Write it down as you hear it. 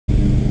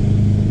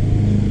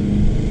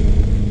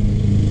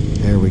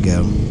we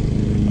go.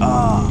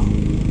 Ah.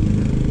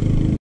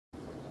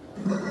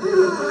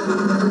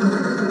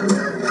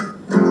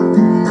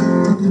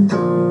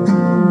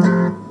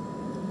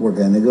 We're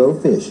gonna go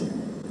fishing.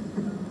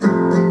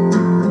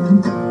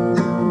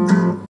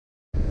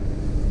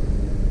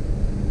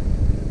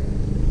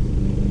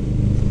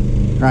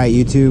 Alright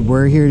YouTube,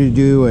 we're here to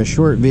do a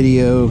short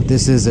video.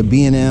 This is a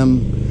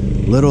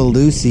B&M Little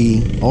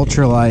Lucy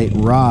ultralight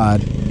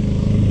rod.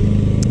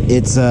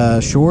 It's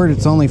short,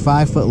 it's only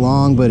 5 foot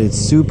long, but it's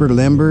super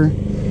limber.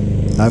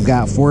 I've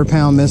got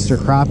 4-pound Mr.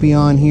 Crappie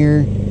on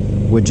here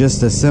with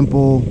just a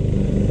simple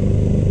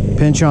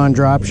pinch on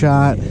drop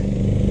shot,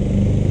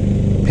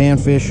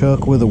 panfish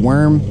hook with a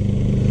worm.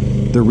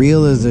 The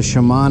reel is a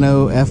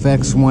Shimano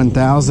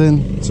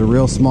FX1000. It's a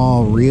real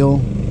small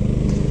reel.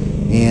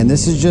 And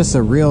this is just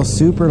a real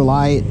super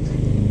light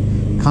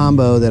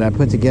combo that I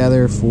put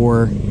together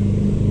for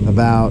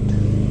about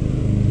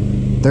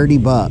 30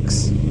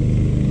 bucks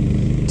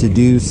to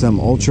do some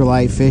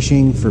ultralight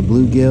fishing for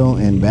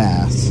bluegill and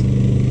bass.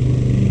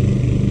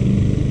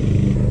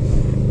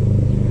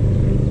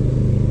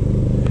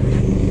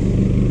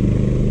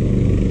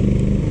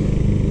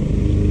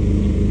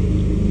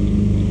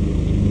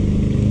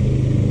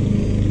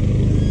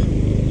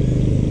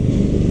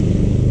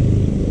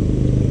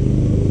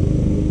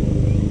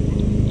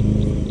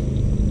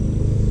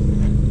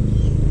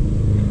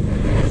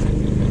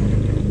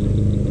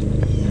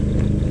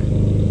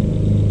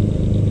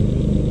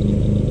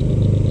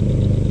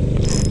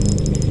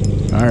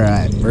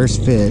 Alright,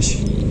 first fish.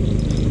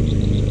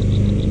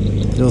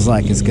 Feels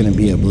like it's going to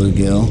be a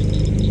bluegill.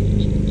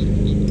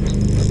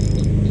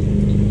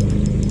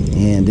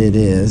 And it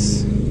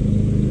is.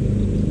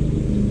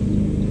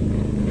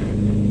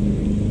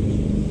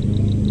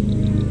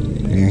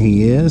 There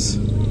he is.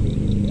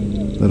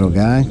 Little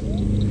guy.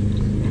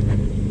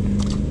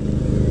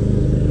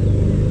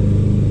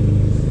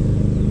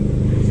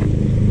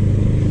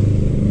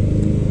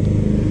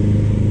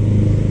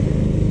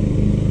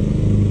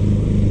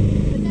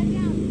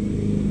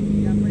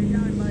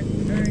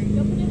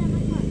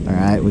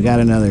 Alright, we got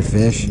another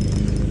fish.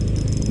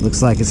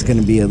 Looks like it's going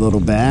to be a little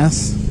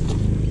bass.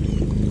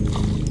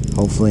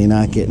 Hopefully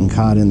not getting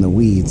caught in the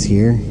weeds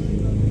here.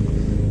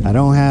 I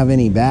don't have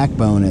any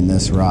backbone in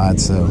this rod,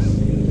 so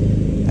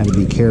got to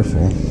be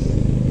careful.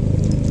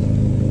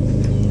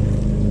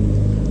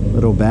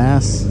 Little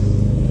bass.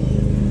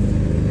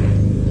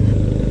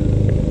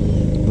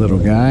 Little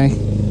guy.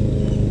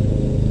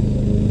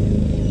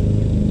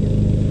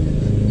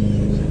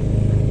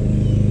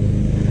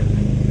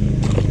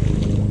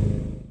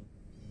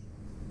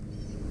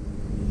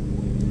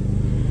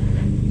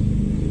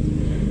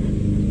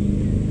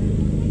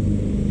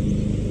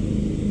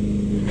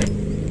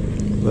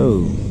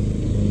 Whoa.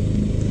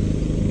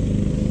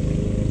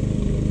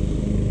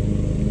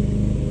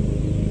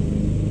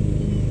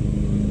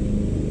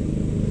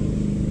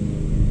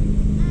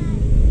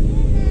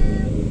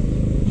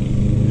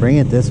 Bring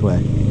it this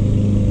way.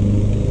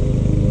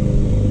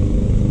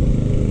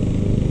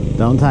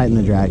 Don't tighten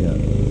the drag up.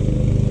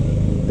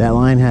 That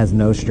line has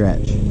no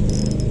stretch.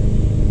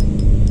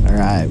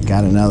 Alright,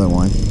 got another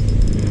one.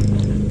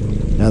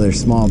 Another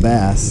small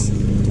bass.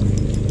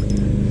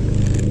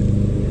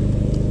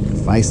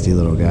 Feisty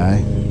little guy.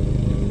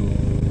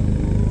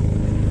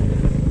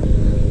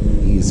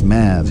 He's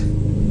mad.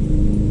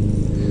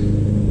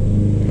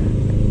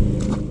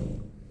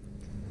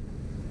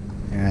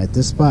 Alright,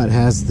 this spot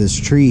has this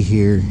tree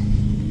here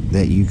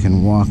that you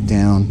can walk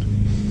down,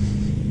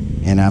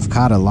 and I've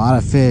caught a lot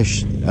of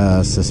fish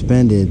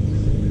suspended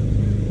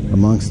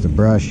amongst the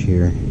brush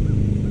here.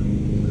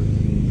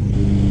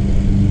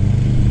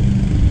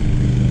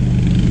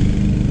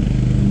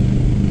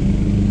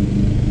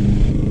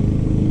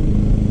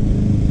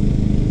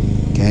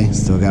 Okay,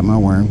 still got my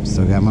worm,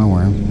 still got my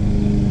worm.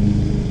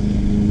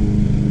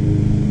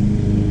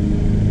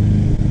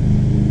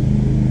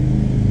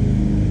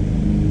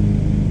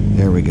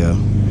 There we go.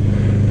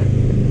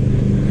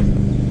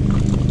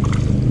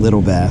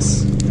 Little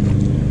bass.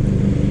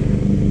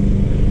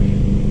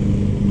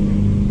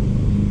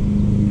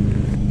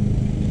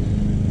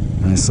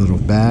 Nice little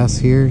bass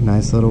here,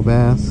 nice little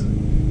bass.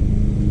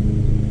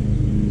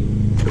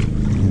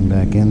 And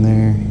back in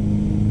there.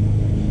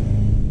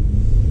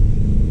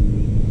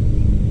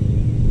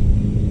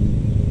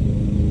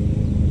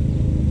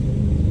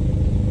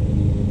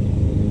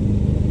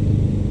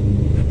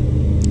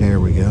 There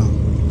we go.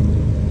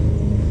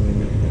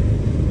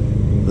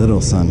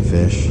 Little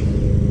sunfish.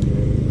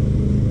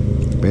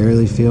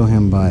 Barely feel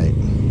him bite.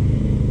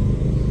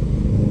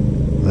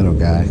 Little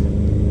guy.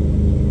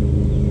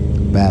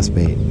 Bass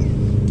bait.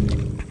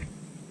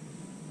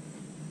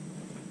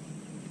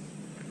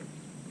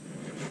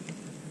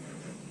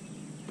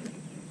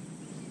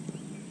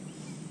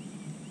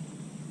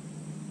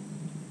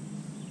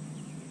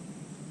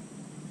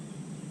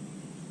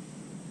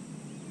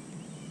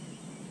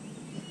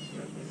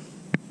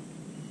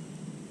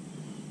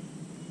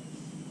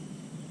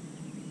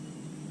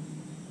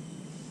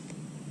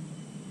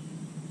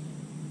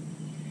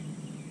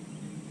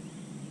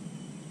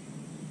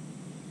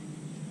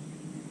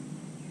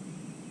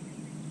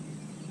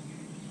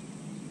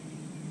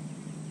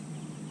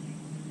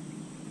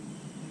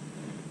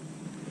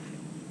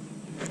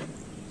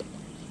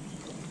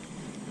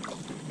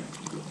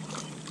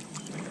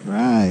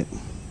 Right.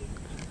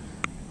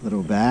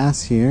 Little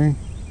bass here.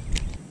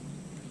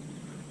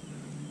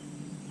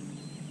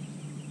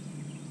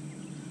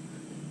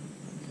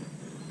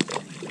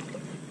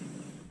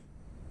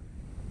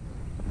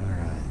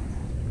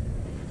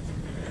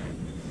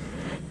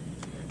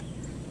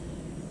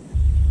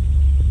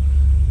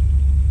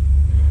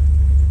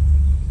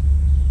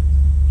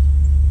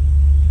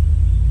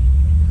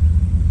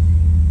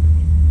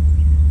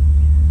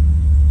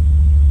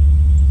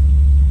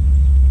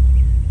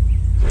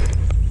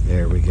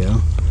 There we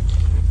go.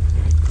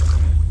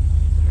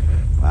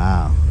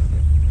 Wow.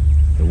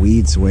 The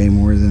weeds weigh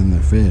more than the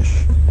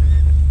fish.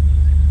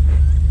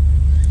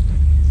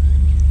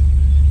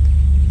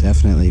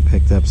 Definitely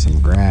picked up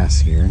some grass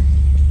here.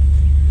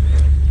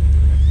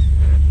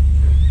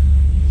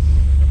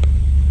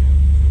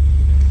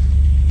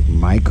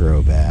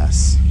 Micro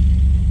bass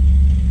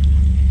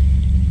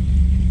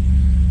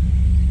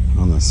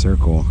on the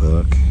circle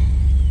hook.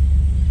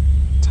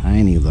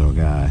 Tiny little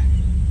guy.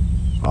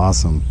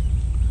 Awesome.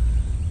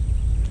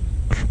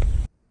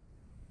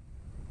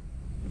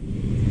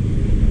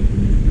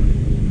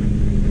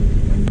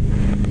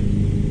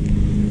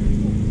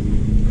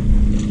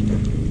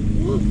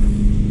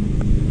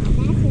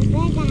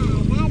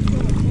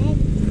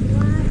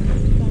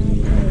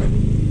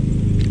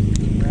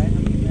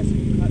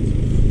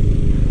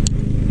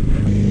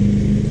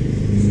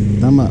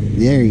 Thumb up.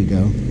 There you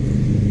go.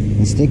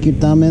 And stick your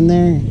thumb in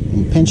there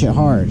and pinch it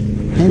hard.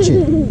 Pinch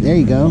it. There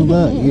you go.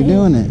 Look, you're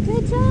doing it.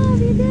 Good job,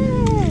 you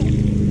did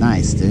it.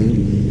 Nice,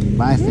 dude.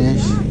 Bye,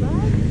 fish. Good job,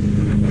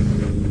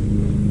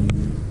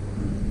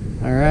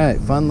 bud. All right,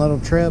 fun little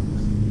trip.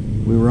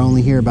 We were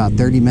only here about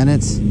 30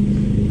 minutes.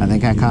 I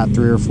think I caught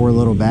 3 or 4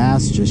 little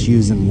bass just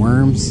using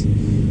worms.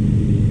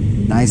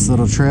 Nice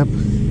little trip,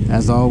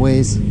 as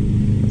always.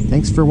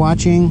 Thanks for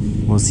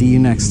watching. We'll see you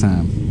next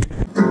time.